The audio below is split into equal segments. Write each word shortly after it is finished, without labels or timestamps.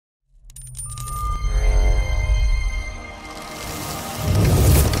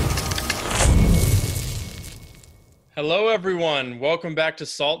Hello, everyone. Welcome back to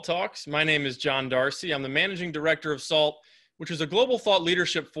SALT Talks. My name is John Darcy. I'm the managing director of SALT, which is a global thought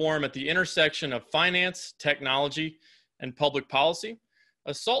leadership forum at the intersection of finance, technology, and public policy.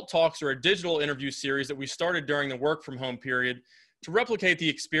 SALT Talks are a digital interview series that we started during the work from home period to replicate the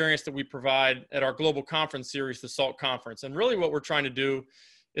experience that we provide at our global conference series, the SALT Conference. And really what we're trying to do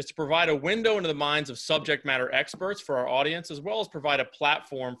is to provide a window into the minds of subject matter experts for our audience, as well as provide a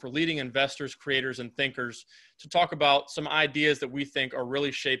platform for leading investors, creators, and thinkers to talk about some ideas that we think are really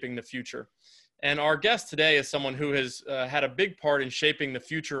shaping the future. And our guest today is someone who has had a big part in shaping the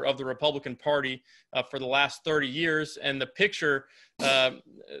future of the Republican Party for the last 30 years. And the picture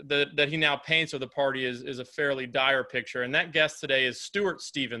that he now paints of the party is a fairly dire picture. And that guest today is Stuart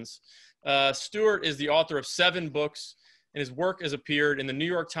Stevens. Stuart is the author of 7 books, and his work has appeared in the New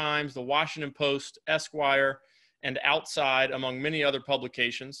York Times, the Washington Post, Esquire, and Outside, among many other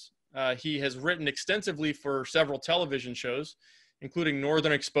publications. He has written extensively for several television shows, including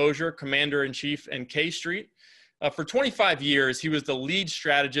Northern Exposure, Commander-in-Chief, and K Street. For 25 years, he was the lead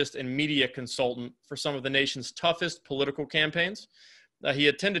strategist and media consultant for some of the nation's toughest political campaigns. He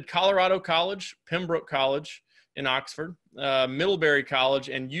attended Colorado College, Pembroke College in Oxford, Middlebury College,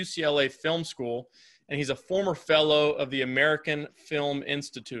 and UCLA Film School, and he's a former fellow of the American Film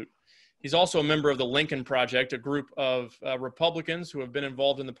Institute. He's also a member of the Lincoln Project, a group of Republicans who have been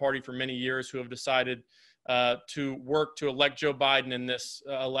involved in the party for many years who have decided to work to elect Joe Biden in this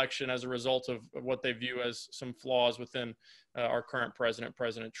election as a result of what they view as some flaws within our current president,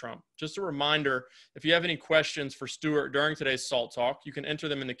 President Trump. Just a reminder, if you have any questions for Stuart during today's SALT Talk, you can enter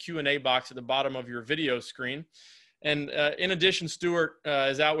them in the Q&A box at the bottom of your video screen. And in addition, Stuart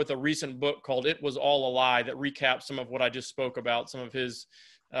is out with a recent book called It Was All a Lie that recaps some of what I just spoke about, some of his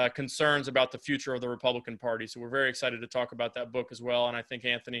concerns about the future of the Republican Party. So we're very excited to talk about that book as well. And I think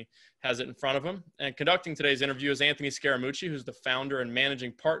Anthony has it in front of him. And conducting today's interview is Anthony Scaramucci, who's the founder and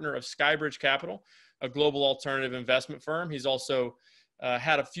managing partner of Skybridge Capital, a global alternative investment firm. He's also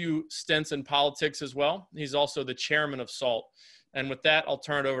had a few stints in politics as well. He's also the chairman of SALT. And with that, I'll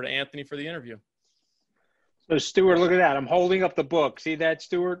turn it over to Anthony for the interview. So Stuart, look at that. I'm holding up the book. See that,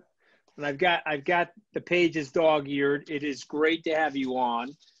 Stuart? And I've got the pages dog-eared. It is great to have you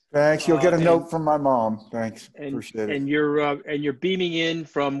on. Thanks. You'll get a note from my mom. Thanks. Appreciate it. And you're beaming in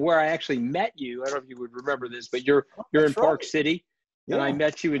from where I actually met you. I don't know if you would remember this, but you're in Park City. Yeah. And I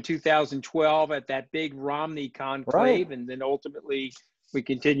met you in 2012 at that big Romney conclave. Right. And then ultimately we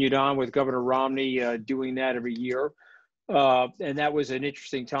continued on with Governor Romney doing that every year. And that was an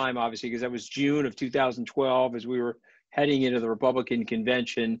interesting time, obviously, because that was June of 2012 as we were heading into the Republican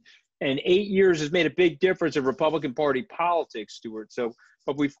convention. And 8 years has made a big difference in Republican Party politics, Stuart. So,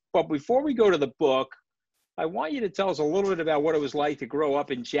 but before we go to the book, I want you to tell us a little bit about what it was like to grow up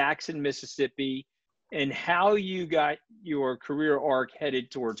in Jackson, Mississippi, and how you got your career arc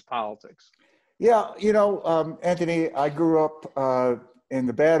headed towards politics. Yeah, Anthony, I grew up in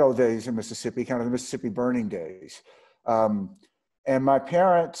the bad old days in Mississippi, kind of the Mississippi burning days. And my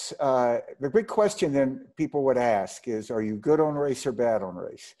parents, the big question then people would ask is, are you good on race or bad on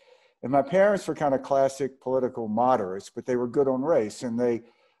race? And my parents were kind of classic political moderates, but they were good on race, and they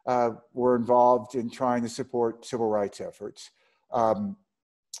were involved in trying to support civil rights efforts.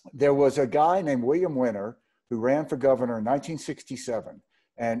 There was a guy named William Winter who ran for governor in 1967,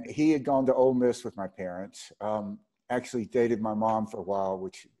 and he had gone to Ole Miss with my parents, actually dated my mom for a while,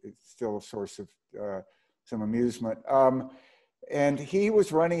 which is still a source of some amusement. And he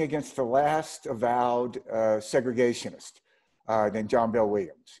was running against the last avowed segregationist named John Bell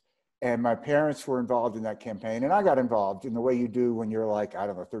Williams. And my parents were involved in that campaign. And I got involved in the way you do when you're like, I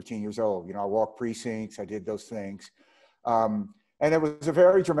don't know, 13 years old. I walked precincts, I did those things. And it was a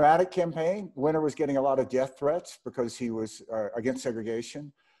very dramatic campaign. Winter was getting a lot of death threats because he was against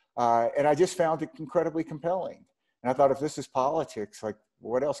segregation. And I just found it incredibly compelling. And I thought, if this is politics, like,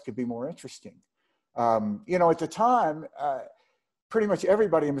 what else could be more interesting? At the time, pretty much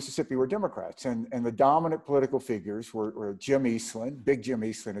everybody in Mississippi were Democrats, and the dominant political figures were Jim Eastland, Big Jim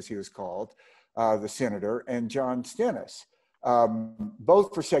Eastland as he was called, the senator, and John Stennis,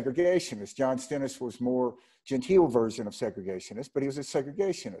 both for segregationists. John Stennis was more genteel version of segregationist, but he was a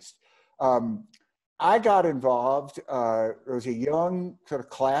segregationist. I got involved, there was a young sort of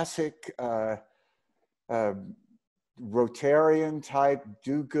classic Rotarian type,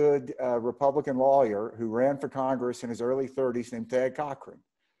 do-good Republican lawyer who ran for Congress in his early 30s named Thad Cochran.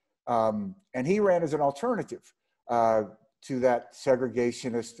 And he ran as an alternative to that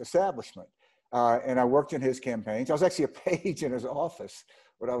segregationist establishment. And I worked in his campaigns. I was actually a page in his office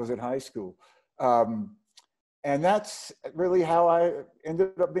when I was in high school. And that's really how I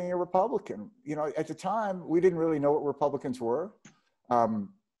ended up being a Republican. You know, at the time, we didn't really know what Republicans were,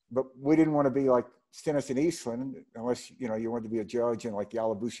 but we didn't want to be like Stennis and Eastland, unless, you know, you wanted to be a judge in like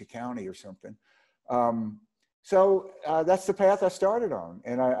Yalobusha County or something. So that's the path I started on,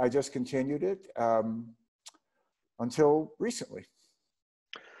 and I just continued it until recently.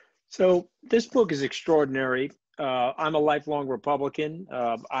 So this book is extraordinary. I'm a lifelong Republican.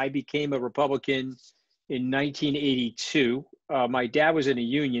 I became a Republican in 1982. My dad was in a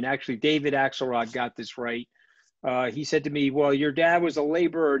union. Actually, David Axelrod got this right. He said to me, well, your dad was a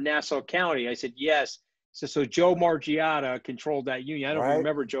laborer in Nassau County. I said, yes. So Joe Margiotta controlled that union. I don't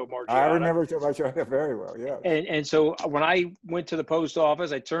remember Joe Margiotta. I remember Joe Margiotta very well, yeah. And so when I went to the post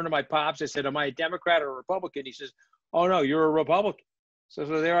office, I turned to my pops. I said, am I a Democrat or a Republican? He says, oh, no, you're a Republican. So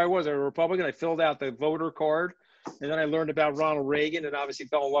there I was, a Republican. I filled out the voter card. And then I learned about Ronald Reagan and obviously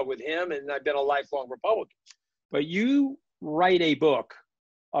fell in love with him. And I've been a lifelong Republican. But you write a book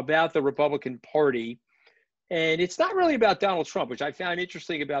about the Republican Party. And it's not really about Donald Trump, which I found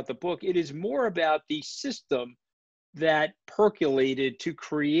interesting about the book. It is more about the system that percolated to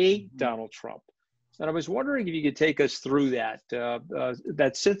create Donald Trump. And I was wondering if you could take us through that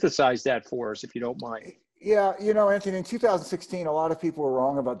synthesize that for us, if you don't mind. Yeah, you know, Anthony, in 2016, a lot of people were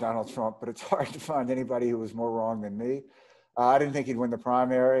wrong about Donald Trump, but it's hard to find anybody who was more wrong than me. I didn't think he'd win the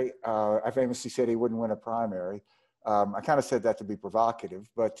primary. I famously said he wouldn't win a primary. I kind of said that to be provocative,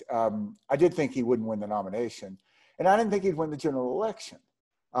 but I did think he wouldn't win the nomination. And I didn't think he'd win the general election.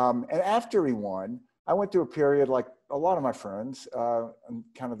 And after he won, I went through a period like a lot of my friends, on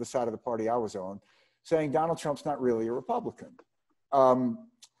kind of the side of the party I was on, saying Donald Trump's not really a Republican.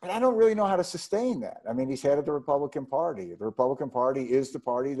 But I don't really know how to sustain that. I mean, he's head of the Republican Party. The Republican Party is the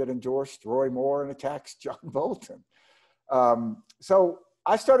party that endorsed Roy Moore and attacked John Bolton. So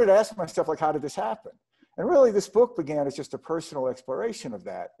I started asking myself, like, how did this happen? And really, this book began as just a personal exploration of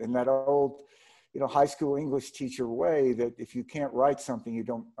that, in that old, you know, high school English teacher way that if you can't write something, you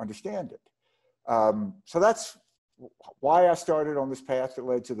don't understand it. So that's why I started on this path that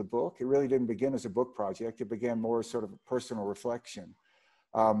led to the book. It really didn't begin as a book project. It began more as sort of a personal reflection.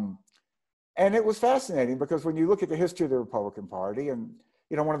 And it was fascinating because when you look at the history of the Republican Party, and,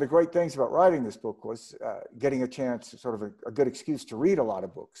 you know, one of the great things about writing this book was getting a chance, sort of a good excuse to read a lot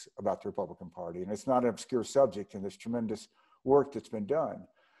of books about the Republican Party. And it's not an obscure subject, and there's tremendous work that's been done.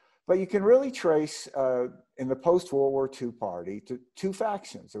 But you can really trace in the post-World War II party to two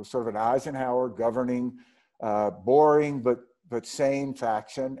factions. There was sort of an Eisenhower governing, boring but sane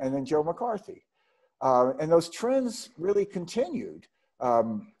faction, and then Joe McCarthy. And those trends really continued.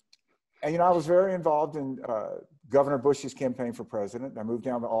 And, you know, I was very involved in Governor Bush's campaign for president. I moved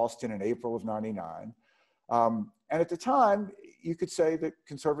down to Austin in April of '99. And at the time, you could say that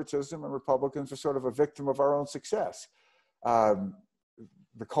conservatism and Republicans were sort of a victim of our own success.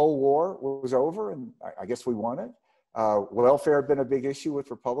 The Cold War was over, and I guess we won it. Welfare had been a big issue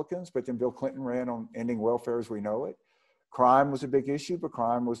with Republicans, but then Bill Clinton ran on ending welfare as we know it. Crime was a big issue, but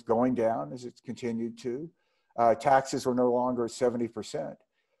crime was going down as it's continued to. Taxes were no longer at 70%.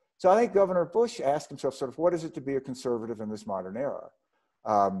 So I think Governor Bush asked himself sort of, what is it to be a conservative in this modern era?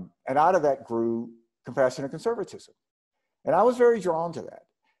 And out of that grew compassionate conservatism. And I was very drawn to that.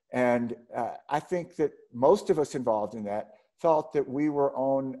 And I think that most of us involved in that thought that we were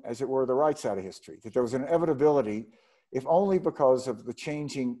on, as it were, the right side of history, that there was an inevitability, if only because of the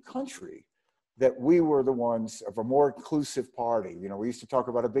changing country, that we were the ones of a more inclusive party. You know, we used to talk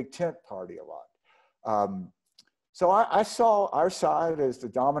about a big tent party a lot. So I saw our side as the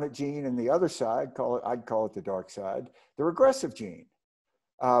dominant gene, and the other side, I'd call it the dark side, the regressive gene.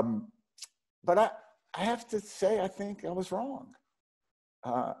 But I have to say, I think I was wrong.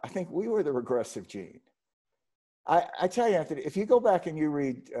 I think we were the regressive gene. I tell you, Anthony, if you go back and you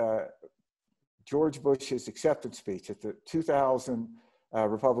read George Bush's acceptance speech at the 2000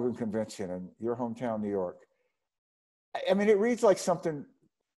 Republican convention in your hometown, New York, I mean, it reads like something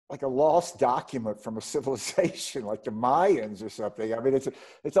like a lost document from a civilization, like the Mayans or something. I mean,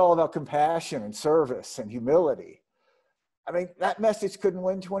 it's all about compassion and service and humility. I mean, that message couldn't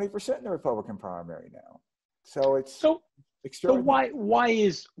win 20% in the Republican primary now. So it's extraordinary.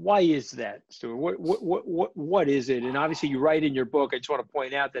 So why is that, Stuart? What is it? And obviously, you write in your book. I just want to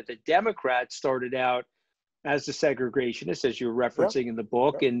point out that the Democrats started out as the segregationists, as you're referencing in the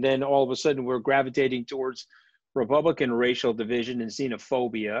book, and then all of a sudden we're gravitating towards Republican racial division and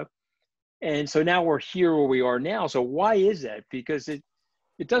xenophobia. And so now we're here where we are now. So why is that? Because it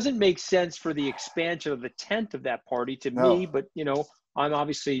doesn't make sense for the expansion of the tent of that party to me, but, you know, I'm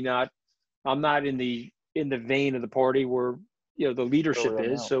obviously not in the vein of the party where, you know, the leadership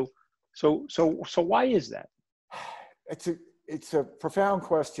is. So why is that? it's a profound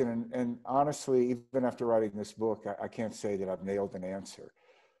question, and honestly, even after writing this book, I can't say that I've nailed an answer.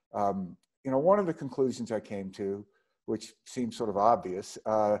 One of the conclusions I came to, which seems sort of obvious,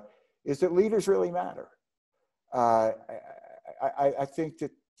 is that leaders really matter. I think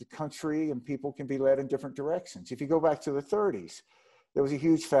that the country and people can be led in different directions. If you go back to the 30s, there was a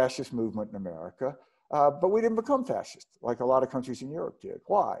huge fascist movement in America, but we didn't become fascist like a lot of countries in Europe did.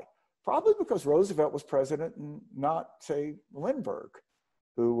 Why? Probably because Roosevelt was president and not, say, Lindbergh,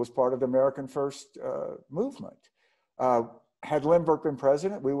 who was part of the American First movement. Had Lindbergh been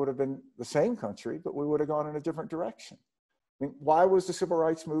president, we would have been the same country, but we would have gone in a different direction. I mean, why was the civil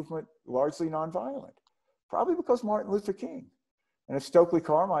rights movement largely nonviolent? Probably because Martin Luther King. And if Stokely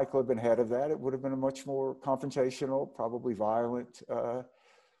Carmichael had been head of that, it would have been a much more confrontational, probably violent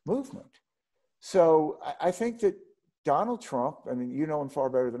movement. So I think that Donald Trump, I mean, you know him far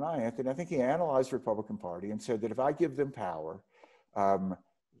better than I, Anthony, I think he analyzed the Republican Party and said that if I give them power,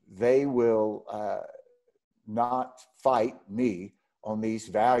 they will not fight me on these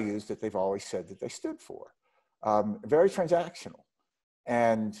values that they've always said that they stood for. Very transactional.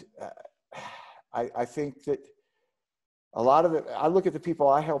 And I think that a lot of it, I look at the people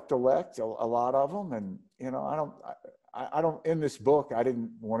I helped elect, a lot of them, and, I don't, in this book, I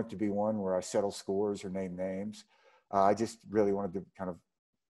didn't want it to be one where I settle scores or name names. I just really wanted to kind of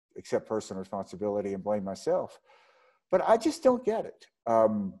accept personal responsibility and blame myself. But I just don't get it.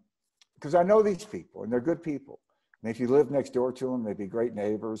 Because I know these people, and they're good people. And if you lived next door to them, they'd be great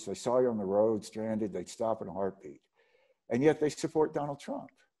neighbors. They saw you on the road, stranded, they'd stop in a heartbeat. And yet they support Donald Trump.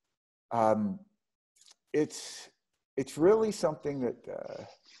 It's really something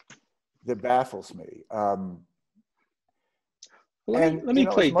that baffles me. Let me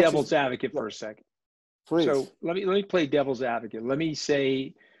play devil's advocate for a second. Please. So let me play devil's advocate. Let me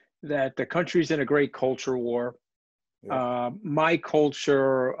say that the country's in a great culture war. Yeah. My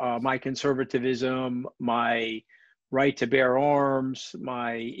culture, my conservatism, my right to bear arms,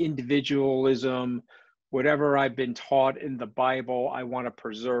 my individualism, whatever I've been taught in the Bible, I want to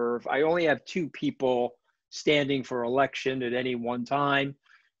preserve. I only have two people standing for election at any one time.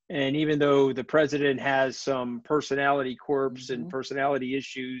 And even though the president has some personality quirks and personality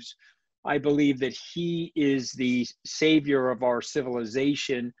issues, I believe that he is the savior of our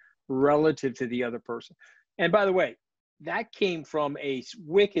civilization relative to the other person. And by the way, that came from a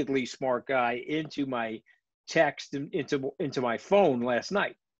wickedly smart guy into my text, into my phone last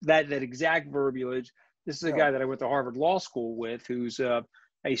night. That exact verbiage. This is a guy that I went to Harvard Law School with, who's a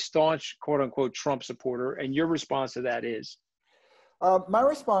staunch, quote unquote, Trump supporter. And your response to that is? My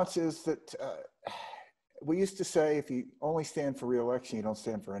response is that we used to say, if you only stand for re-election, you don't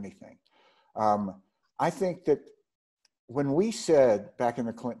stand for anything. I think that when we said back in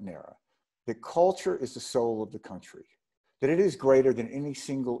the Clinton era that culture is the soul of the country, that it is greater than any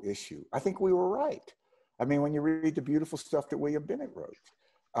single issue, I think we were right. I mean, when you read the beautiful stuff that William Bennett wrote.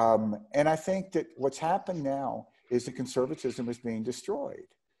 And I think that what's happened now is that conservatism is being destroyed.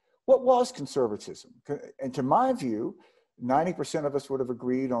 What was conservatism? And to my view, 90% of us would have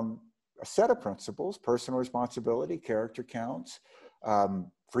agreed on a set of principles: personal responsibility, character counts,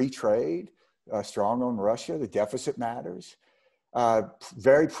 free trade, strong on Russia, the deficit matters,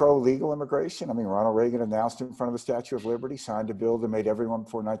 very pro-legal immigration. I mean, Ronald Reagan announced in front of the Statue of Liberty, signed a bill that made everyone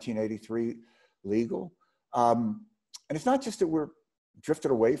before 1983 legal. And it's not just that we're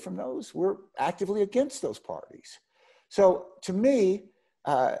drifted away from those, we're actively against those parties. So to me,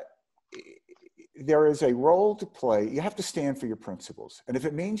 there is a role to play. You have to stand for your principles. And if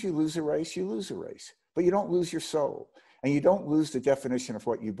it means you lose a race, you lose a race. But you don't lose your soul. And you don't lose the definition of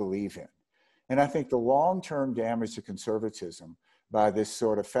what you believe in. And I think the long-term damage to conservatism by this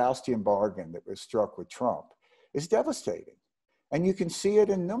sort of Faustian bargain that was struck with Trump is devastating. And you can see it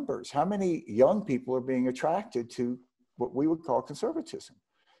in numbers. How many young people are being attracted to what we would call conservatism?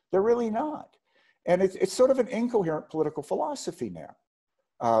 They're really not. And it's sort of an incoherent political philosophy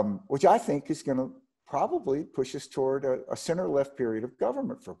now, which I think is going to probably push us toward a center-left period of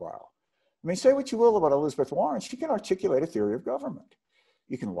government for a while. I mean, say what you will about Elizabeth Warren, she can articulate a theory of government.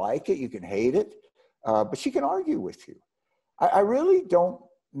 You can like it, you can hate it, but she can argue with you. I really don't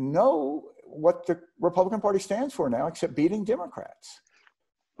know what the Republican Party stands for now, except beating Democrats.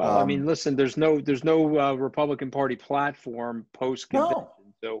 Well, I mean, listen, there's no Republican Party platform post-convention,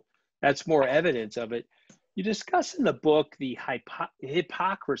 so that's more evidence of it. You discuss in the book the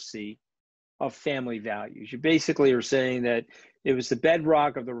hypocrisy of family values. You basically are saying that it was the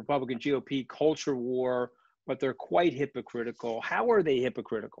bedrock of the Republican GOP culture war, but they're quite hypocritical. How are they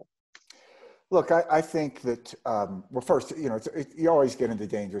hypocritical? Look, I think that, well, first, you know, you always get into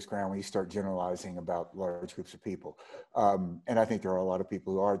dangerous ground when you start generalizing about large groups of people. And I think there are a lot of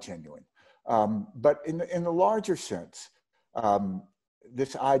people who are genuine. But in the larger sense,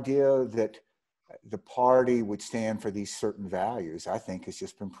 this idea that the party would stand for these certain values, I think has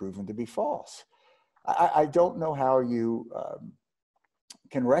just been proven to be false. I don't know how you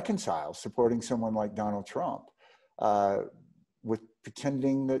can reconcile supporting someone like Donald Trump with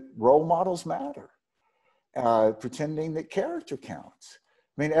pretending that role models matter, pretending that character counts.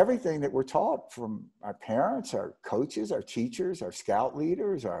 I mean, everything that we're taught from our parents, our coaches, our teachers, our scout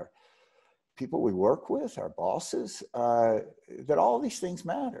leaders, our people we work with, our bosses, that all these things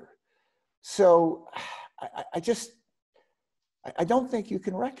matter. So I don't think you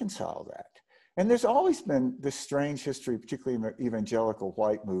can reconcile that. And there's always been this strange history, particularly in the evangelical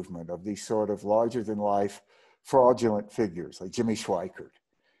white movement, of these sort of larger than life fraudulent figures like Jimmy Schweikert.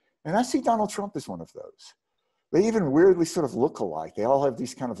 And I see Donald Trump as one of those. They even weirdly sort of look alike. They all have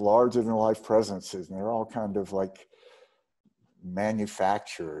these kind of larger than life presences, and they're all kind of like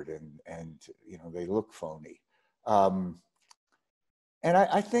manufactured and you know, they look phony. And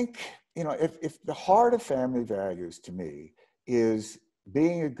I think, you know, if the heart of family values to me is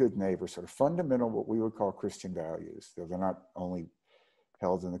being a good neighbor, sort of fundamental, what we would call Christian values, though they're not only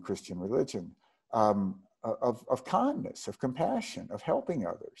held in the Christian religion, of kindness, of compassion, of helping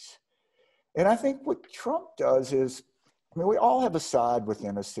others. And I think what Trump does is, I mean, we all have a side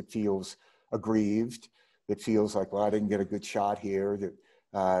within us that feels aggrieved, that feels like, well, I didn't get a good shot here,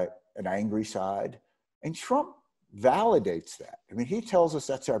 that an angry side. And Trump validates that. I mean, he tells us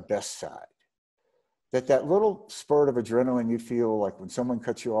that's our best side. That little spurt of adrenaline you feel like when someone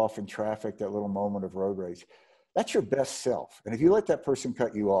cuts you off in traffic, that little moment of road rage, that's your best self. And if you let that person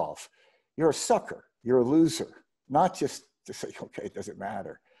cut you off, you're a sucker, you're a loser, not just to say, okay, it doesn't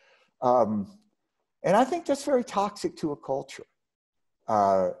matter. And I think that's very toxic to a culture.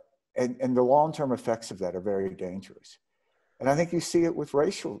 And the long-term effects of that are very dangerous. And I think you see it with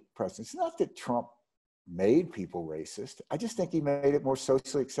racial presence. It's not that Trump made people racist. I just think he made it more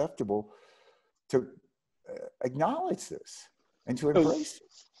socially acceptable to acknowledge this and to embrace it.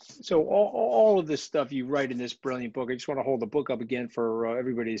 So all of this stuff you write in this brilliant book, I just want to hold the book up again for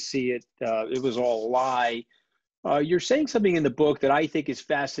everybody to see it. It was all a lie. You're saying something in the book that I think is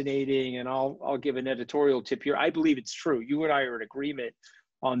fascinating, and I'll give an editorial tip here. I believe it's true. You and I are in agreement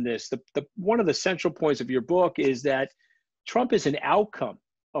on this. One of the central points of your book is that Trump is an outcome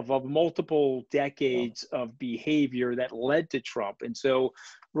of multiple decades of behavior that led to Trump. And so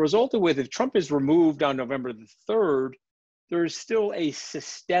resulted with, if Trump is removed on November the 3rd, there's still a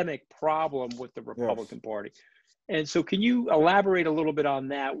systemic problem with the Republican Party. And so can you elaborate a little bit on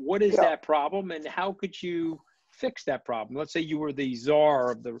that? What is that problem, and how could you fix that problem? Let's say you were the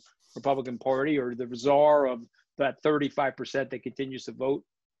czar of the Republican Party, or the czar of that 35% that continues to vote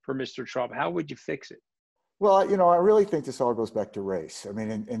for Mr. Trump. How would you fix it? Well, you know, I really think this all goes back to race. I mean,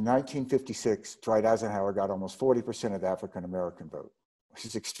 in 1956, Dwight Eisenhower got almost 40% of the African-American vote, which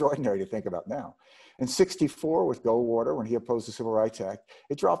is extraordinary to think about now. In 64, with Goldwater, when he opposed the Civil Rights Act,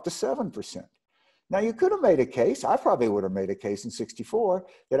 it dropped to 7%. Now, you could have made a case, I probably would have made a case in 64,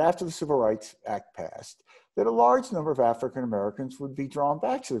 that after the Civil Rights Act passed, that a large number of African-Americans would be drawn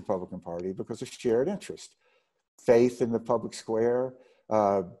back to the Republican Party because of shared interest, faith in the public square,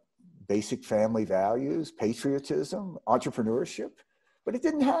 basic family values, patriotism, entrepreneurship, but it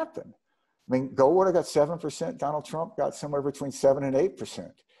didn't happen. I mean, Goldwater got 7%, Donald Trump got somewhere between 7 and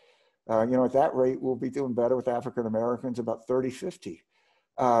 8%. You know, at that rate, we'll be doing better with African Americans, about 30-50.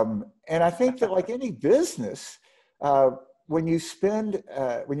 And I think that, like any business, when you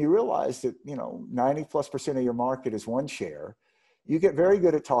realize that, you know, 90+% of your market is one share, you get very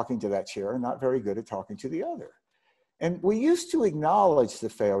good at talking to that share and not very good at talking to the other. And we used to acknowledge the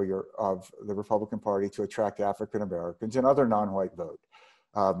failure of the Republican Party to attract African Americans and other non-white vote.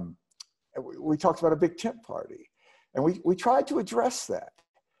 We talked about a big tent party, and we tried to address that.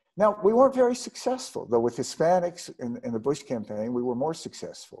 Now, we weren't very successful, though with Hispanics in the Bush campaign, we were more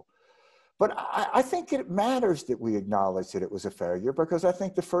successful. But I think it matters that we acknowledge that it was a failure, because I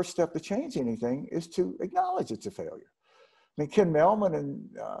think the first step to change anything is to acknowledge it's a failure. I mean, Ken Mehlman in,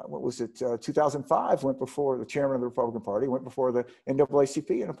 2005, went before the chairman of the Republican Party, went before the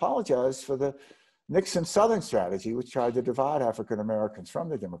NAACP and apologized for the Nixon Southern strategy, which tried to divide African Americans from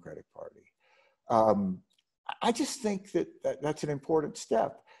the Democratic Party. I just think that's an important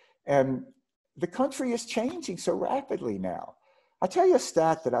step. And the country is changing so rapidly now. I'll tell you a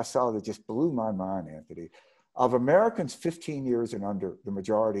stat that I saw that just blew my mind, Anthony. Of Americans 15 years and under, the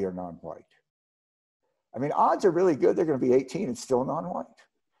majority are non-white. I mean, odds are really good they're going to be 18 and still non-white.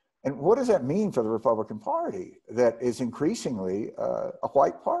 And what does that mean for the Republican Party that is increasingly a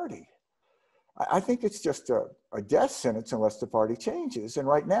white party? I think it's just a death sentence unless the party changes. And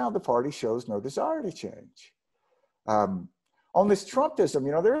right now, the party shows no desire to change. On this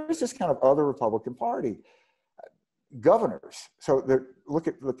Trumpism, there is this kind of other Republican Party. Governors. So look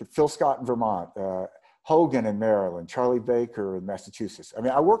at Phil Scott in Vermont, Hogan in Maryland, Charlie Baker in Massachusetts. I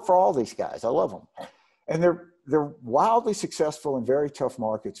mean, I work for all these guys. I love them. And they're wildly successful in very tough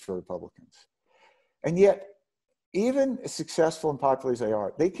markets for Republicans. And yet, even as successful and popular as they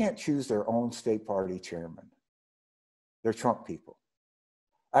are, they can't choose their own state party chairman. They're Trump people.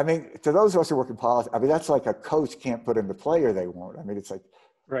 I mean, to those of us who work in politics, I mean, that's like a coach can't put in the player they want. I mean, it's like,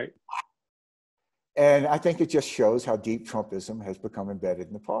 right. And I think it just shows how deep Trumpism has become embedded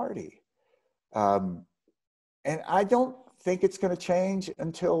in the party. And I don't think it's going to change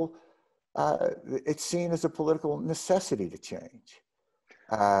until it's seen as a political necessity to change.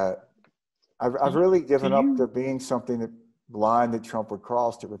 I've really given up to being something that line that Trump would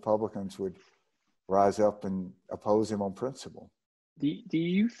cross that Republicans would rise up and oppose him on principle. Do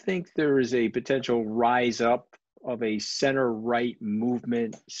you think there is a potential rise up of a center-right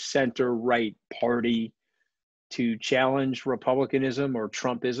movement, center-right party to challenge Republicanism or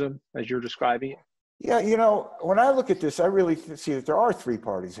Trumpism, as you're describing it? Yeah, when I look at this, I really see that there are three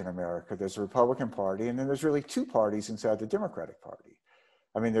parties in America. There's the Republican Party, and then there's really two parties inside the Democratic Party.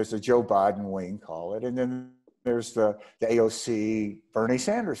 I mean, there's the Joe Biden wing, call it, and then there's the AOC, Bernie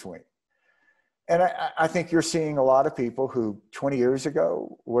Sanders wing. And I think you're seeing a lot of people who 20 years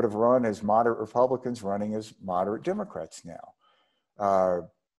ago would have run as moderate Republicans running as moderate Democrats now.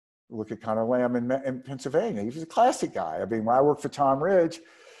 Look at Conor Lamb in Pennsylvania. He was a classic guy. I mean, when I worked for Tom Ridge,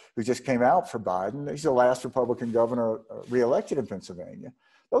 who just came out for Biden, he's the last Republican governor reelected in Pennsylvania.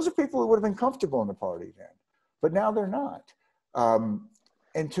 Those are people who would have been comfortable in the party then, but now they're not.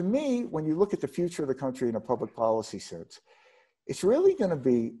 And to me, when you look at the future of the country in a public policy sense, it's really going to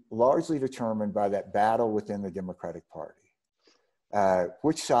be largely determined by that battle within the Democratic Party.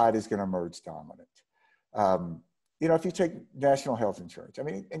 Which side is going to emerge dominant? If you take national health insurance, I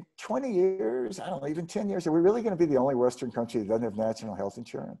mean, in 20 years, I don't know, even 10 years, are we really going to be the only Western country that doesn't have national health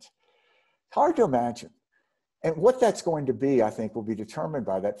insurance? It's hard to imagine. And what that's going to be, I think, will be determined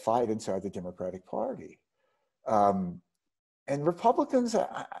by that fight inside the Democratic Party. And Republicans,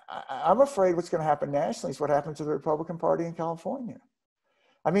 I'm afraid what's going to happen nationally is what happened to the Republican Party in California.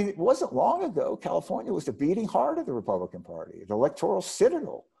 I mean, it wasn't long ago, California was the beating heart of the Republican Party, the electoral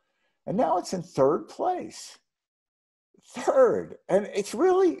citadel. And now it's in third place. Third. And it's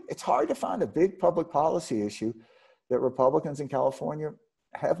hard to find a big public policy issue that Republicans in California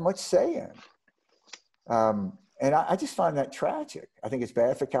have much say in. And I just find that tragic. I think it's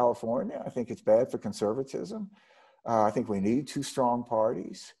bad for California. I think it's bad for conservatism. I think we need two strong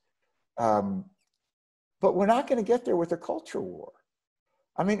parties. But we're not going to get there with a culture war.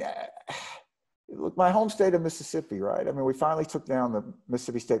 I mean, look, my home state of Mississippi, right? I mean, we finally took down the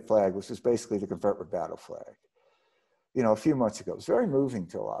Mississippi state flag, which was basically the Confederate battle flag, a few months ago. It was very moving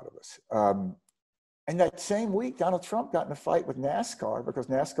to a lot of us. And that same week, Donald Trump got in a fight with NASCAR because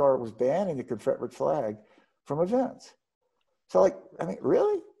NASCAR was banning the Confederate flag from events. So,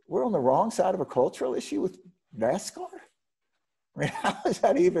 really? We're on the wrong side of a cultural issue with NASCAR? I mean, how is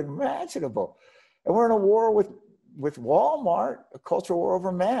that even imaginable? And we're in a war with Walmart, a cultural war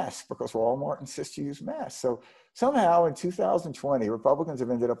over masks, because Walmart insists you use masks. So somehow in 2020, Republicans have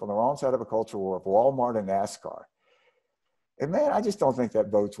ended up on the wrong side of a cultural war of Walmart and NASCAR. And man, I just don't think that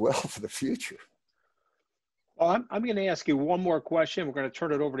bodes well for the future. Well, I'm going to ask you one more question. We're going to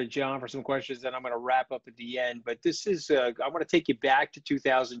turn it over to John for some questions, then I'm going to wrap up at the end. But this is, I want to take you back to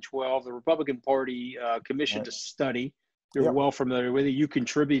 2012. The Republican Party commissioned a study. You're well familiar with it. You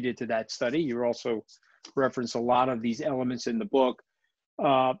contributed to that study. You also reference a lot of these elements in the book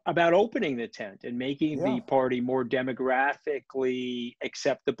about opening the tent and making the party more demographically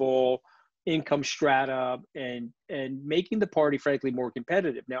acceptable, income strata, and making the party, frankly, more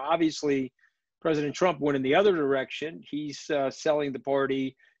competitive. Now, obviously, President Trump went in the other direction. He's selling the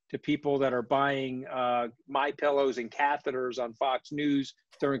party to people that are buying MyPillows and catheters on Fox News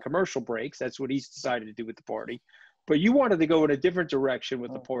during commercial breaks. That's what he's decided to do with the party. But you wanted to go in a different direction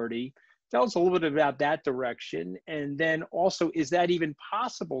with the party. Tell us a little bit about that direction. And then also, is that even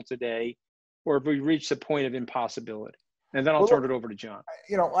possible today, or have we reached the point of impossibility? And then I'll turn it over to John.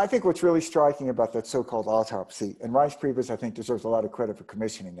 I think what's really striking about that so-called autopsy, and Reince Priebus, I think, deserves a lot of credit for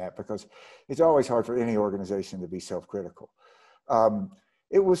commissioning that, because it's always hard for any organization to be self-critical.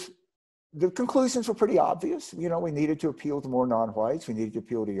 The conclusions were pretty obvious. We needed to appeal to more non-whites. We needed to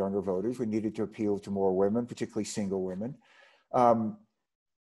appeal to younger voters. We needed to appeal to more women, particularly single women.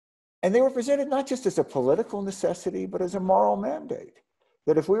 And they were presented not just as a political necessity, but as a moral mandate.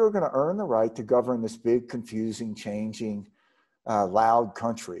 That if we were going to earn the right to govern this big, confusing, changing, loud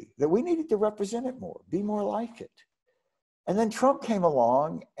country, that we needed to represent it more, be more like it. And then Trump came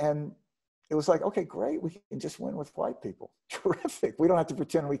along and it was like, okay, great, we can just win with white people. Terrific. We don't have to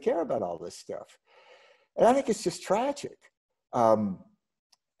pretend we care about all this stuff. And I think it's just tragic.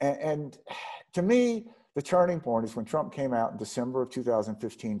 And to me, the turning point is when Trump came out in December of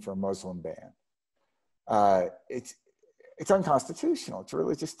 2015 for a Muslim ban. It's unconstitutional. It's a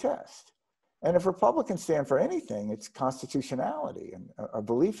religious test. And if Republicans stand for anything, it's constitutionality and a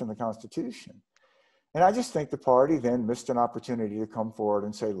belief in the Constitution. And I just think the party then missed an opportunity to come forward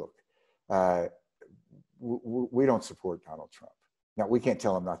and say, look, we don't support Donald Trump. Now, we can't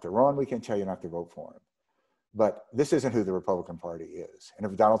tell him not to run. We can't tell you not to vote for him. But this isn't who the Republican Party is. And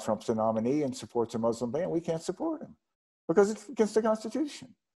if Donald Trump's a nominee and supports a Muslim ban, we can't support him because it's against the Constitution.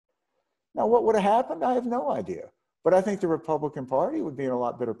 Now, what would have happened? I have no idea. But I think the Republican Party would be in a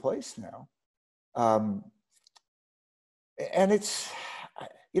lot better place now. And it's,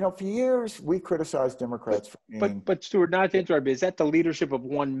 for years we criticized Democrats for being. But Stuart, not to interrupt, is that the leadership of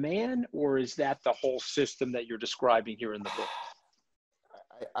one man, or is that the whole system that you're describing here in the book?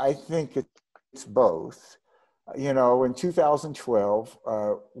 I think it's both. In 2012,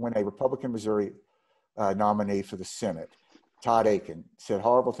 when a Republican Missouri nominee for the Senate, Todd Akin, said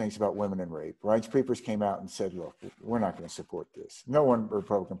horrible things about women and rape, Reince Priebus came out and said, look, we're not going to support this. No one in the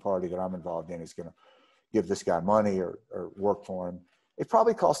Republican Party that I'm involved in is going to give this guy money or work for him. It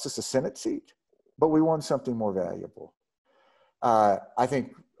probably cost us a Senate seat, but we won something more valuable. I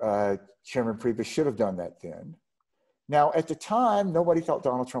think Chairman Priebus should have done that then. Now, at the time, nobody thought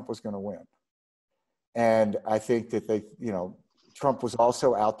Donald Trump was going to win. And I think that Trump was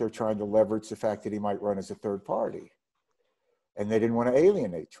also out there trying to leverage the fact that he might run as a third party. And they didn't want to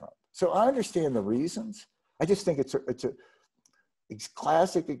alienate Trump. So I understand the reasons. I just think it's a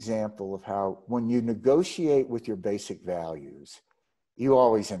classic example of how when you negotiate with your basic values, you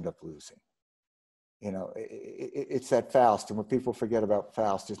always end up losing. It's that Faust. And what people forget about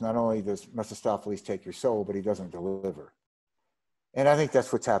Faust is not only does Mephistopheles take your soul, but he doesn't deliver. And I think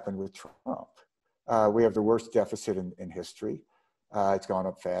that's what's happened with Trump. We have the worst deficit in history. It's gone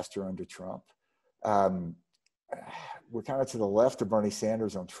up faster under Trump. We're kind of to the left of Bernie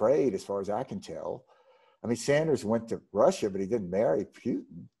Sanders on trade, as far as I can tell. I mean, Sanders went to Russia, but he didn't marry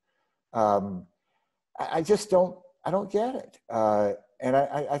Putin. I don't get it. And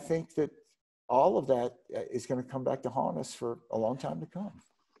I think that all of that is going to come back to haunt us for a long time to come.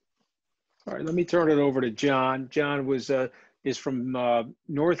 All right, let me turn it over to John. John is from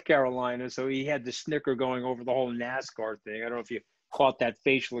North Carolina, so he had the snicker going over the whole NASCAR thing. I don't know if you caught that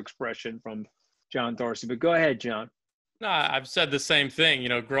facial expression from John Darcy, but go ahead, John. No, I've said the same thing.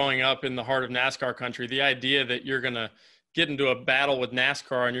 Growing up in the heart of NASCAR country, the idea that you're going to get into a battle with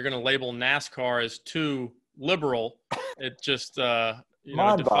NASCAR and you're going to label NASCAR as too liberal, it just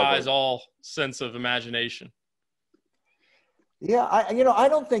defies all sense of imagination. Yeah, I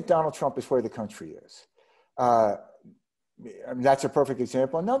don't think Donald Trump is where the country is. That's a perfect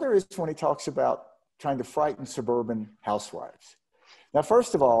example. Another is when he talks about trying to frighten suburban housewives. Now,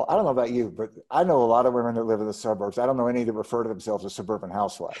 first of all, I don't know about you, but I know a lot of women that live in the suburbs. I don't know any that refer to themselves as suburban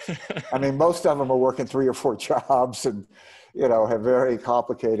housewives. I mean, most of them are working 3 or 4 jobs and, have very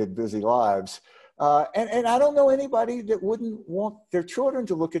complicated, busy lives. And I don't know anybody that wouldn't want their children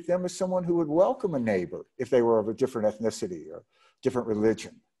to look at them as someone who would welcome a neighbor if they were of a different ethnicity or different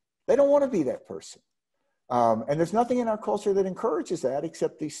religion. They don't want to be that person. And there's nothing in our culture that encourages that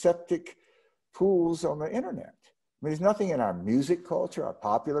except these septic pools on the internet. I mean, there's nothing in our music culture, our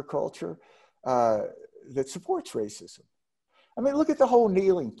popular culture, that supports racism. I mean, look at the whole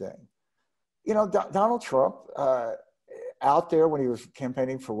kneeling thing. Donald Trump, out there when he was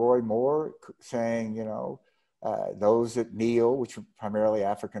campaigning for Roy Moore, saying, those that kneel, which are primarily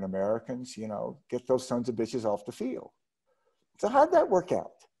African Americans, get those sons of bitches off the field. So how'd that work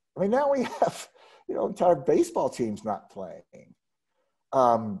out? I mean, now we have, entire baseball teams not playing.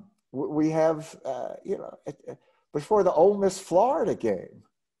 We have, before the Ole Miss Florida game,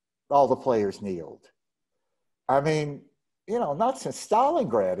 all the players kneeled. I mean, not since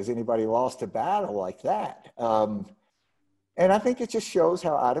Stalingrad has anybody lost a battle like that. And I think it just shows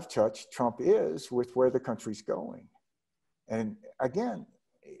how out of touch Trump is with where the country's going. And again,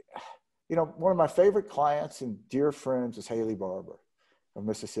 one of my favorite clients and dear friends is Haley Barbour of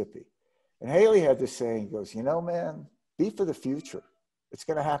Mississippi. And Haley had this saying, he goes, man, be for the future. It's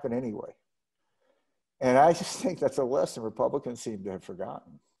going to happen anyway. And I just think that's a lesson Republicans seem to have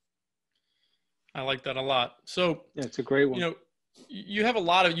forgotten. I like that a lot. So yeah, it's a great one. You have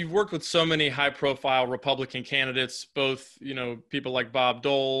you've worked with so many high profile Republican candidates, both, people like Bob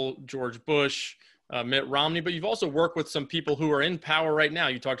Dole, George Bush, Mitt Romney, but you've also worked with some people who are in power right now.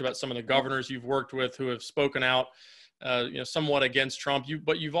 You talked about some of the governors you've worked with who have spoken out, somewhat against Trump.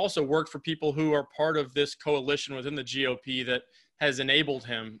 But you've also worked for people who are part of this coalition within the GOP that has enabled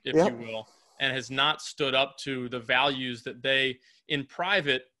him, if you will, and has not stood up to the values that they, in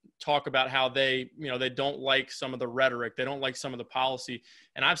private, talk about how they don't like some of the rhetoric. They don't like some of the policy.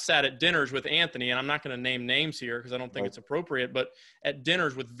 And I've sat at dinners with Anthony, and I'm not going to name names here because I don't think it's appropriate, but at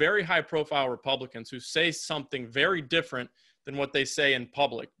dinners with very high profile Republicans who say something very different than what they say in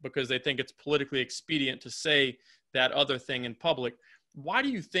public because they think it's politically expedient to say that other thing in public. Why do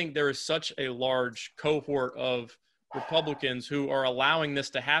you think there is such a large cohort of Republicans who are allowing this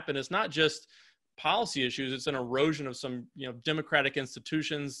to happen? It's not just policy issues. It's an erosion of some, democratic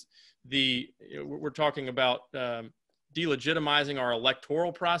institutions. We're talking about delegitimizing our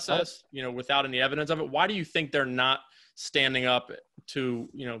electoral process, without any evidence of it. Why do you think they're not standing up to,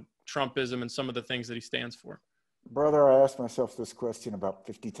 Trumpism and some of the things that he stands for? Brother, I ask myself this question about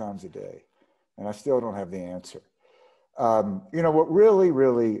 50 times a day, and I still don't have the answer. What really,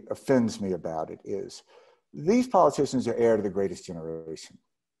 really offends me about it is these politicians are heir to the greatest generation.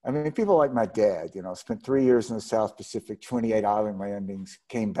 I mean, people like my dad, spent 3 years in the South Pacific, 28 island landings,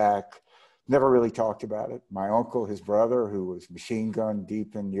 came back, never really talked about it. My uncle, his brother, who was machine gunned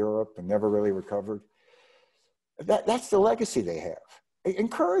deep in Europe and never really recovered. That's the legacy they have.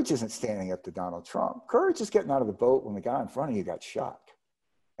 And courage isn't standing up to Donald Trump. Courage is getting out of the boat when the guy in front of you got shot.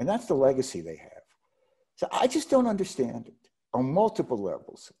 And that's the legacy they have. So I just don't understand it on multiple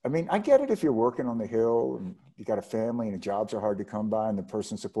levels. I mean, I get it if you're working on the Hill and you got a family and the jobs are hard to come by and the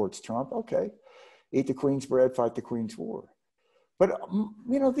person supports Trump. Okay, eat the Queen's bread, fight the Queen's war. But,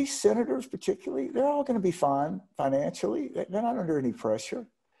 these senators particularly, they're all going to be fine financially. They're not under any pressure.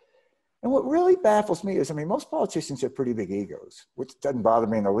 And what really baffles me is, most politicians have pretty big egos, which doesn't bother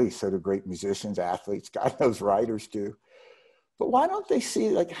me in the least. So do great musicians, athletes, God knows writers do. But why don't they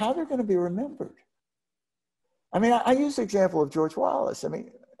see how they're going to be remembered? I use the example of George Wallace.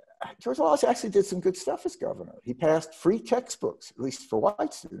 George Wallace actually did some good stuff as governor. He passed free textbooks, at least for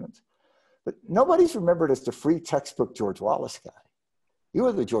white students. But nobody's remembered as the free textbook George Wallace guy. You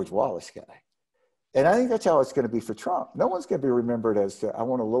were the George Wallace guy. And I think that's how it's going to be for Trump. No one's going to be remembered as the I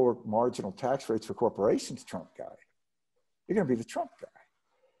want to lower marginal tax rates for corporations Trump guy. You're going to be the Trump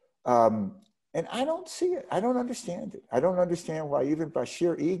guy. And I don't see it. I don't understand it. I don't understand why, even by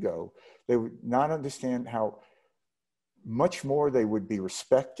sheer ego, they would not understand how much more they would be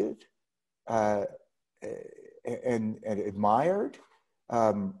respected and admired,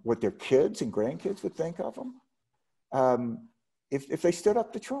 what their kids and grandkids would think of them if they stood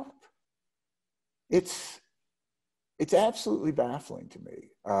up to Trump. It's absolutely baffling to me.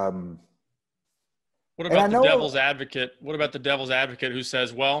 What about the devil's advocate? What about the devil's advocate who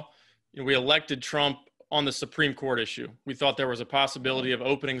says, well, we elected Trump on the Supreme Court issue. We thought there was a possibility of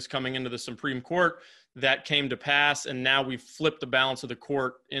openings coming into the Supreme Court. That came to pass, and now we've flipped the balance of the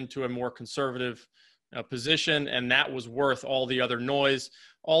court into a more conservative position, and that was worth all the other noise.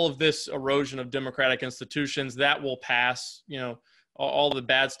 All of this erosion of democratic institutions, that will pass. All the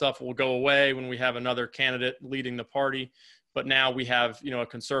bad stuff will go away when we have another candidate leading the party. But now we have, a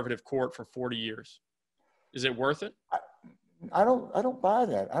conservative court for 40 years. Is it worth it? I don't buy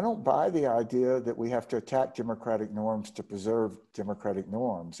that. I don't buy the idea that we have to attack democratic norms to preserve democratic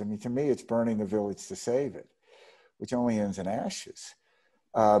norms. To me, it's burning the village to save it, which only ends in ashes.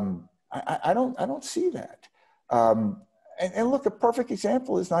 I don't see that. And look, a perfect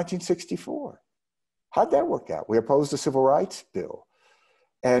example is 1964. How'd that work out? We opposed the Civil Rights Bill.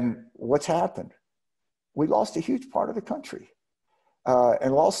 And what's happened? We lost a huge part of the country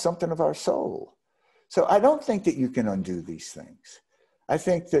and lost something of our soul. So I don't think that you can undo these things. I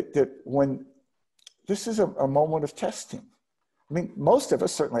think that when this is a moment of testing. Most of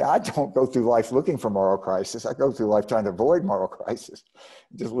us, certainly I don't go through life looking for moral crisis. I go through life trying to avoid moral crisis,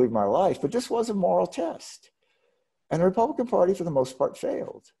 just live my life. But this was a moral test. And the Republican Party, for the most part,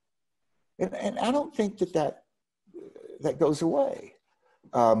 failed. And I don't think that goes away.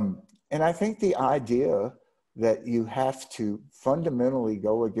 And I think the idea that you have to fundamentally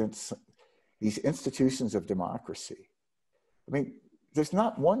go against these institutions of democracy. There's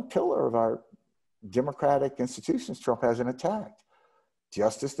not one pillar of our democratic institutions Trump hasn't attacked.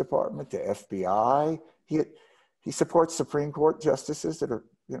 Justice Department, the FBI. He supports Supreme Court justices that are,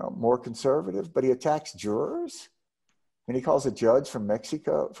 more conservative, but he attacks jurors. He calls a judge from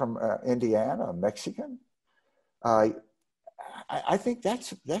Mexico, from Indiana, a Mexican. I think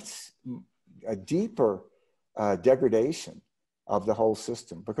that's a deeper degradation of the whole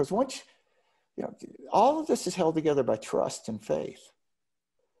system. Because once, you know, all of this is held together by trust and faith.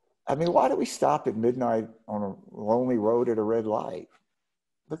 I mean, why do we stop at midnight on a lonely road at a red light?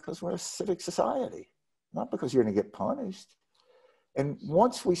 Because we're a civic society, not because you're going to get punished. And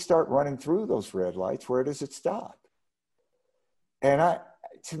once we start running through those red lights, where does it stop? And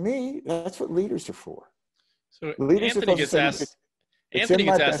to me, that's what leaders are for. So leaders Anthony gets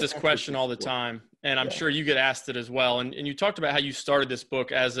asked this question all the time, and I'm sure you get asked it as well. And you talked about how you started this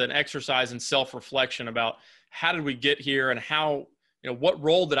book as an exercise in self-reflection about how did we get here and how, you know, what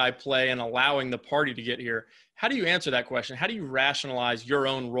role did I play in allowing the party to get here? How do you answer that question? How do you rationalize your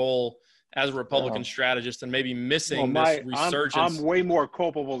own role as a Republican strategist and maybe missing this resurgence? I'm way more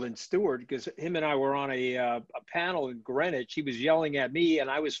culpable than Stewart, because him and I were on a panel in Greenwich. He was yelling at me, and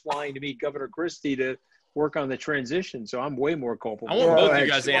I was flying to meet Governor Christie to work on the transition. So I'm way more culpable. I want both of you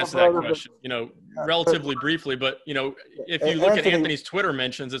guys to answer that question, you know, relatively briefly. But, you know, if you look at Anthony's Twitter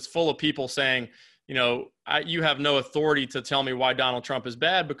mentions, it's full of people saying, you know, you have no authority to tell me why Donald Trump is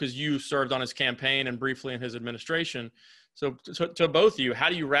bad because you served on his campaign and briefly in his administration. So to both of you, how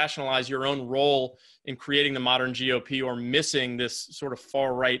do you rationalize your own role in creating the modern GOP or missing this sort of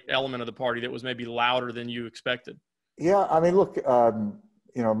far right element of the party that was maybe louder than you expected? Yeah, I mean, look,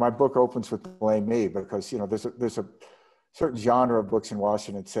 you know, my book opens with blame me because, you know, there's a certain genre of books in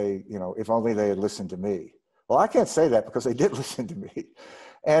Washington that say, you know, if only they had listened to me. Well, I can't say that because they did listen to me.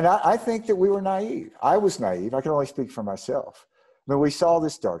 And I think that we were naive. I was naive. I can only speak for myself. I mean, we saw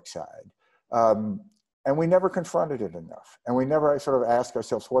this dark side. And we never confronted it enough. And we never sort of asked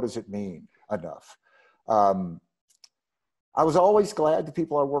ourselves, what does it mean enough? I was always glad the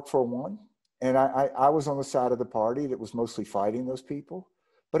people I worked for won. And I was on the side of the party that was mostly fighting those people.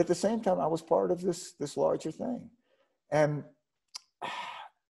 But at the same time, I was part of this larger thing. And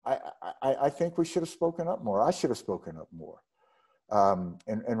I think we should have spoken up more. I should have spoken up more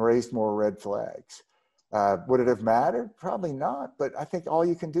and raised more red flags. Would it have mattered? Probably not. But I think all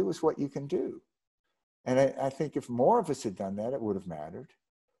you can do is what you can do. And I think if more of us had done that, it would have mattered.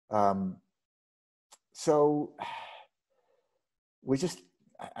 So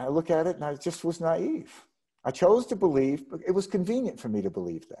I look at it and I just was naive. I chose to believe, but it was convenient for me to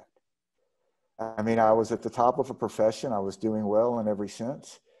believe that. I mean, I was at the top of a profession. I was doing well in every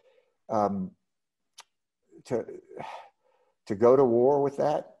sense. To go to war with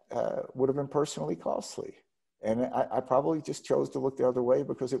that would have been personally costly. And I probably just chose to look the other way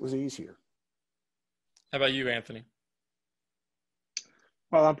because it was easier. How about you, Anthony?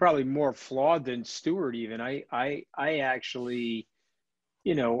 Well, I'm probably more flawed than Stewart even. I actually,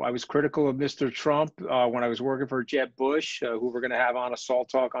 you know, I was critical of Mr. Trump when I was working for Jeb Bush, who we're going to have on a Salt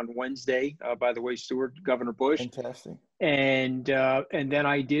Talk on Wednesday, by the way, Stewart, Governor Bush. Fantastic. And then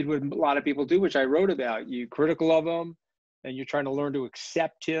I did what a lot of people do, which I wrote about. You critical of him, and you're trying to learn to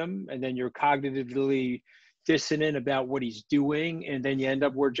accept him, and then you're cognitively dissonant about what he's doing, and then you end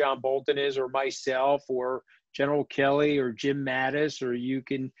up where John Bolton is, or myself, or General Kelly, or Jim Mattis, or you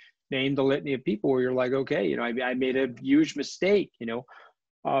can name the litany of people where you're like, okay, you know, I made a huge mistake, you know.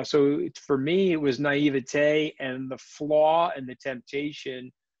 So for me, it was naivete and the flaw and the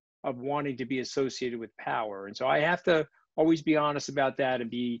temptation of wanting to be associated with power. And so I have to always be honest about that and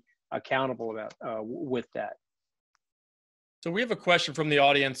be accountable about with that. So we have a question from the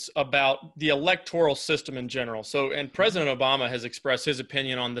audience about the electoral system in general. So, and President Obama has expressed his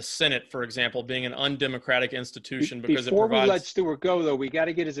opinion on the Senate, for example, being an undemocratic institution because Before we let Stewart go, though, we got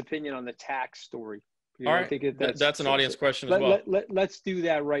to get his opinion on the tax story. All right, that's an audience question as well. Let's do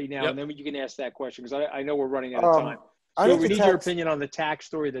that right now, and then you can ask that question because I know we're running out of time. So we need your opinion on the tax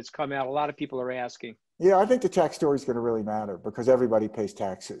story that's come out. A lot of people are asking. Yeah, I think the tax story is going to really matter because everybody pays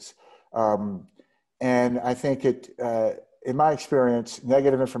taxes. And I think in my experience,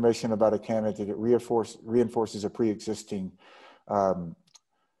 negative information about a candidate, it reinforces a pre-existing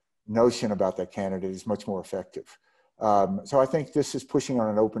notion about that candidate is much more effective. So I think this is pushing on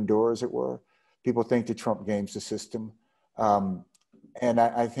an open door, as it were. People think that Trump games the system. And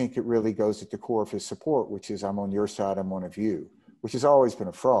I think it really goes at the core of his support, which is I'm on your side, I'm one of you, which has always been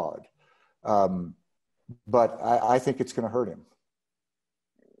a fraud. But I think it's going to hurt him.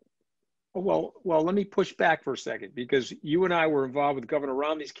 Well, let me push back for a second, because you and I were involved with Governor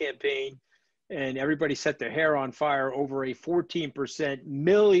Romney's campaign, and everybody set their hair on fire over a 14%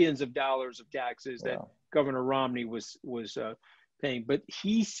 millions of dollars of taxes that Governor Romney was paying. But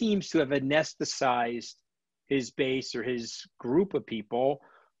he seems to have anesthetized his base or his group of people,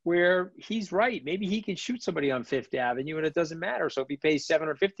 where he's right. Maybe he can shoot somebody on Fifth Avenue and it doesn't matter. So if he pays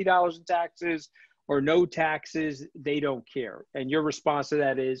 $750 in taxes or no taxes, they don't care. And your response to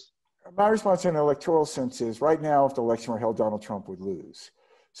that is? My response in an electoral sense is right now, if the election were held, Donald Trump would lose.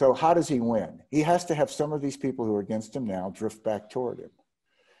 So how does he win? He has to have some of these people who are against him now drift back toward him.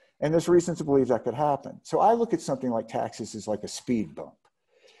 And there's reasons to believe that could happen. So I look at something like taxes as like a speed bump.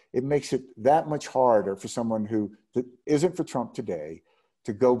 It makes it that much harder for someone who isn't for Trump today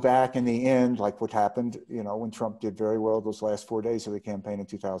to go back in the end, like what happened, when Trump did very well those last 4 days of the campaign in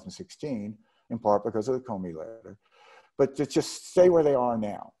 2016, in part because of the Comey letter, but to just stay where they are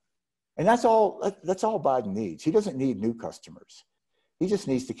now. And that's all Biden needs. He doesn't need new customers. He just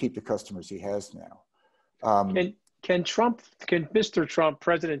needs to keep the customers he has now. Can Mr. Trump,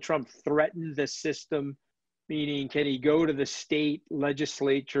 President Trump, threaten the system? Meaning, can he go to the state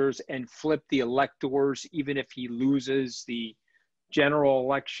legislatures and flip the electors, even if he loses the general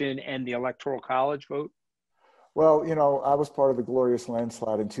election and the electoral college vote? Well, I was part of the glorious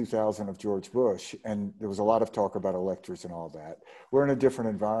landslide in 2000 of George Bush, and there was a lot of talk about electors and all that. We're in a different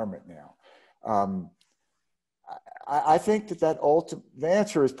environment now. I think that the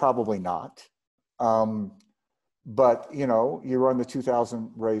answer is probably not. But, you run the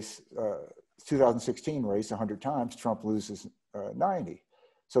 2016 race 100 times, Trump loses 90.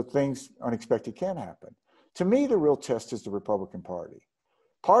 So things unexpected can happen. To me, the real test is the Republican Party.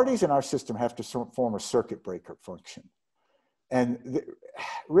 Parties in our system have to form a circuit breaker function. And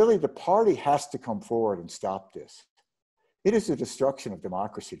really, the party has to come forward and stop this. It is the destruction of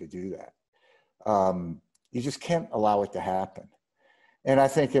democracy to do that. You just can't allow it to happen. And I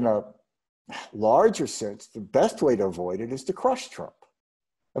think in a larger sense, the best way to avoid it is to crush Trump.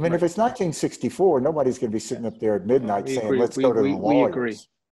 I mean, if it's 1964, nobody's going to be sitting up there at midnight saying, let's go to the lawyers. We agree.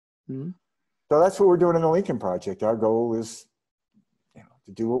 Mm-hmm. So that's what we're doing in the Lincoln Project. Our goal is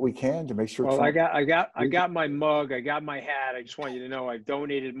to do what we can to make sure. Well, Trump I got my mug. I got my hat. I just want you to know I've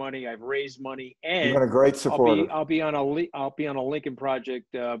donated money. I've raised money, and you've been a great supporter. I'll be on a Lincoln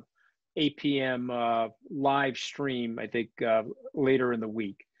Project 8 p.m. Live stream. I think later in the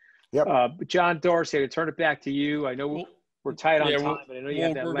week. Yep. John Darcy, I turn it back to you. I know we're tight on time, but I know you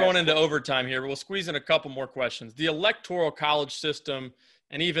have that. We're going into overtime here, but we'll squeeze in a couple more questions. The electoral college system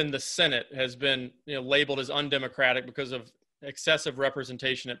and even the Senate has been labeled as undemocratic because of excessive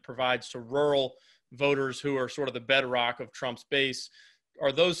representation it provides to rural voters who are sort of the bedrock of Trump's base.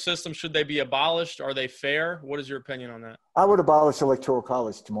 Are those systems, should they be abolished? Are they fair? What is your opinion on that? I would abolish electoral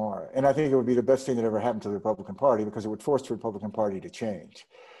college tomorrow. And I think it would be the best thing that ever happened to the Republican Party because it would force the Republican Party to change.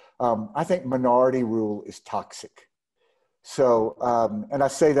 I think minority rule is toxic. So, and I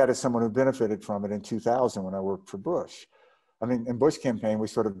say that as someone who benefited from it in 2000 when I worked for Bush. I mean, in Bush campaign, we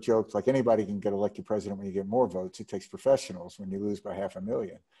sort of joked like anybody can get elected president when you get more votes. It takes professionals when you lose by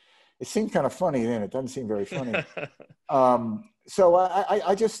 500,000. It seemed kind of funny then. It doesn't seem very funny. So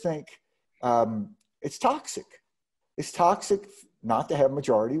I just think it's toxic. It's toxic not to have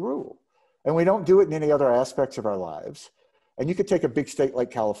majority rule. And we don't do it in any other aspects of our lives. And you could take a big state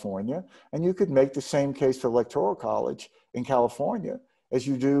like California, and you could make the same case for electoral college in California as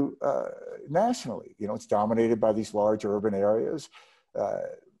you do nationally. It's dominated by these large urban areas.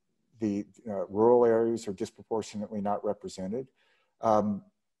 The rural areas are disproportionately not represented.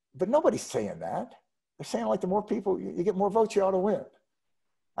 But nobody's saying that. They're saying like the more people, you get more votes, you ought to win.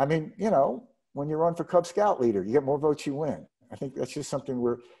 I mean, when you run for Cub Scout leader, you get more votes, you win. I think that's just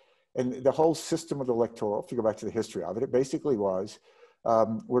something and the whole system of the electoral, if you go back to the history of it, it basically was,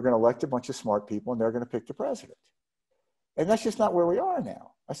 we're going to elect a bunch of smart people and they're going to pick the president. And that's just not where we are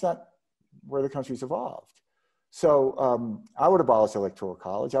now. That's not where the country's evolved. So I would abolish electoral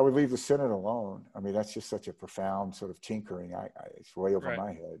college. I would leave the Senate alone. I mean, that's just such a profound sort of tinkering. It's way over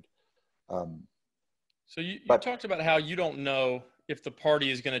my head. So you talked about how you don't know if the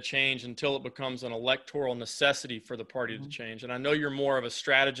party is going to change until it becomes an electoral necessity for the party to change. And I know you're more of a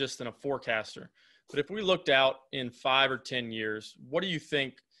strategist than a forecaster. But if we looked out in 5 or 10 years, what do you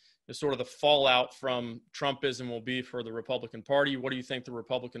think is sort of the fallout from Trumpism will be for the Republican Party? What do you think the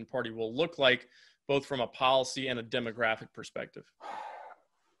Republican Party will look like, both from a policy and a demographic perspective?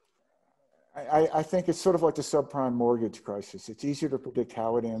 I think it's sort of like the subprime mortgage crisis. It's easier to predict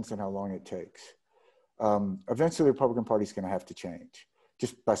how it ends and how long it takes. Eventually, the Republican Party is going to have to change,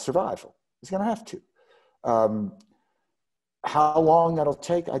 just by survival. It's going to have to. How long that'll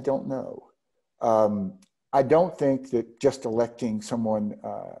take, I don't know. I don't think that just electing someone,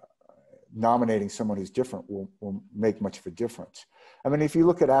 nominating someone who's different will make much of a difference. I mean, if you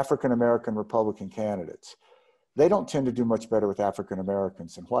look at African-American Republican candidates, they don't tend to do much better with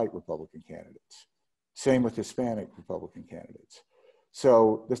African-Americans than white Republican candidates. Same with Hispanic Republican candidates.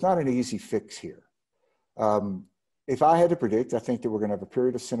 So there's not an easy fix here. If I had to predict, I think that we're going to have a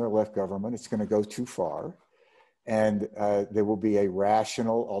period of center-left government. It's going to go too far. and there will be a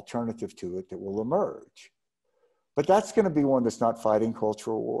rational alternative to it that will emerge. But that's going to be one that's not fighting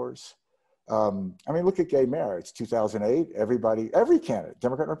cultural wars. I mean, look at gay marriage. 2008, every candidate,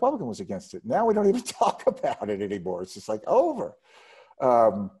 Democrat and Republican, was against it. Now we don't even talk about it anymore. It's just like over.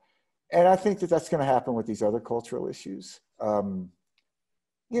 And I think that that's going to happen with these other cultural issues.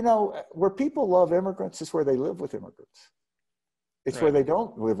 You know, where people love immigrants is where they live with immigrants. It's Right. where they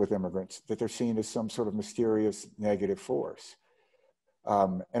don't live with immigrants that they're seen as some sort of mysterious negative force.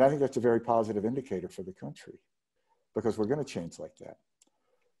 And I think that's a very positive indicator for the country, because we're going to change like that.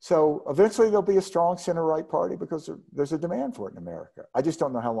 So eventually there'll be a strong center-right party because there's a demand for it in America. I just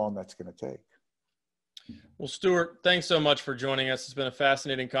don't know how long that's going to take. Well, Stuart, thanks so much for joining us. It's been a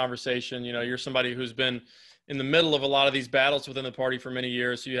fascinating conversation. You know, you're somebody who's been in the middle of a lot of these battles within the party for many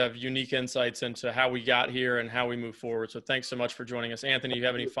years. So you have unique insights into how we got here and how we move forward. So thanks so much for joining us. Anthony, you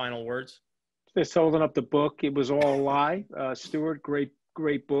have any final words? Just holding up the book. It was all a lie. Stuart,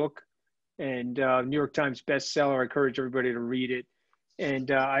 great book, and New York Times bestseller. I encourage everybody to read it.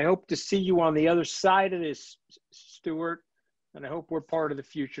 And I hope to see you on the other side of this, Stuart. And I hope we're part of the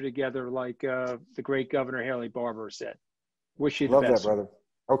future together, like the great Governor Haley Barbour said. Wish you the Love best. that, brother.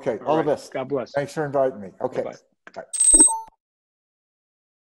 Okay, all right. the best. God bless. Thanks for inviting me. Okay. Bye-bye. Bye.